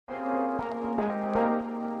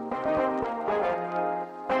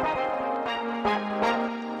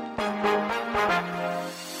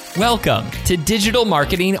Welcome to Digital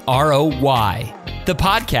Marketing ROI, the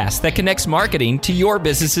podcast that connects marketing to your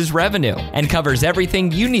business's revenue and covers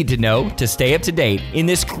everything you need to know to stay up to date in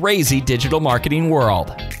this crazy digital marketing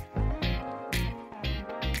world.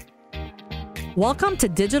 Welcome to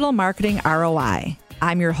Digital Marketing ROI.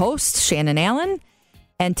 I'm your host, Shannon Allen,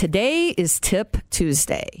 and today is Tip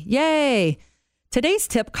Tuesday. Yay! Today's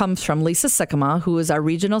tip comes from Lisa Sycamore, who is our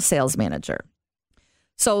regional sales manager.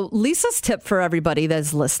 So Lisa's tip for everybody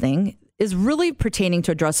that's listening is really pertaining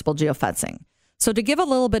to addressable geofencing. So to give a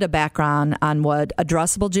little bit of background on what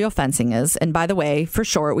addressable geofencing is, and by the way, for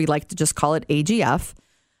short, we like to just call it AGF.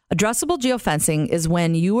 Addressable geofencing is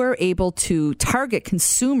when you are able to target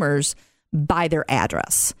consumers by their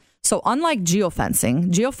address. So unlike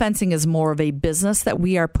geofencing is more of a business that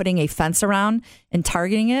we are putting a fence around and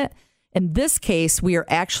targeting it. In this case, we are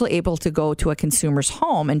actually able to go to a consumer's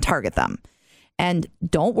home and target them. And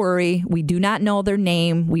don't worry, we do not know their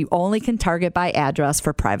name. We only can target by address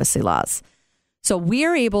for privacy laws. So we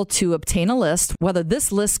are able to obtain a list, whether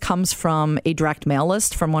this list comes from a direct mail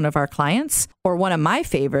list from one of our clients, or one of my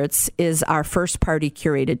favorites is our first-party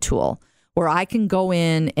curated tool, where I can go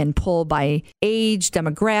in and pull by age,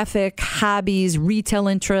 demographic, hobbies, retail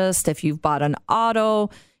interest, if you've bought an auto,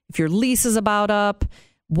 if your lease is about up,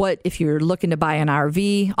 what if you're looking to buy an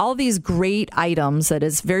RV, all these great items that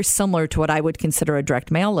is very similar to what I would consider a direct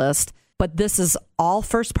mail list. But this is all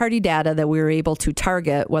first-party data that we were able to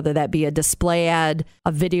target, whether that be a display ad,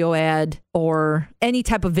 a video ad, or any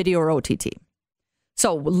type of video or OTT.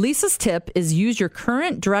 So Lisa's tip is use your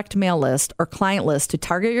current direct mail list or client list to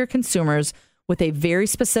target your consumers with a very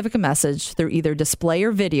specific message through either display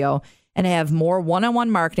or video and have more one-on-one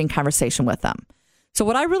marketing conversation with them. So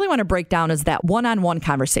what I really want to break down is that one-on-one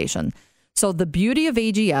conversation. So the beauty of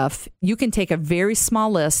AGF, you can take a very small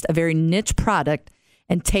list, a very niche product,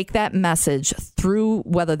 and take that message through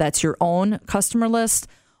whether that's your own customer list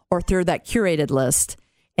or through that curated list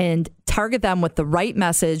and target them with the right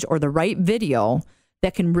message or the right video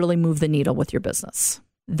that can really move the needle with your business.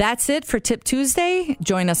 That's it for Tip Tuesday.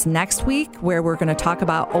 Join us next week where we're going to talk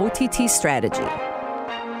about OTT strategy.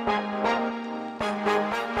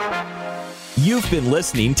 You've been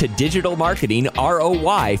listening to Digital Marketing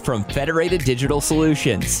ROI from Federated Digital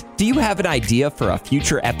Solutions. Do you have an idea for a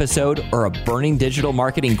future episode or a burning digital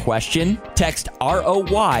marketing question? Text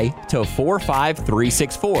ROI to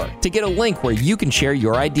 45364 to get a link where you can share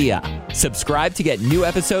your idea. Subscribe to get new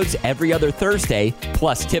episodes every other Thursday,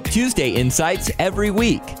 plus Tip Tuesday insights every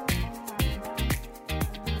week.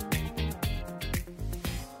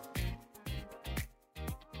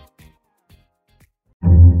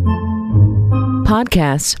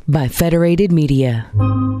 Podcasts by Federated Media.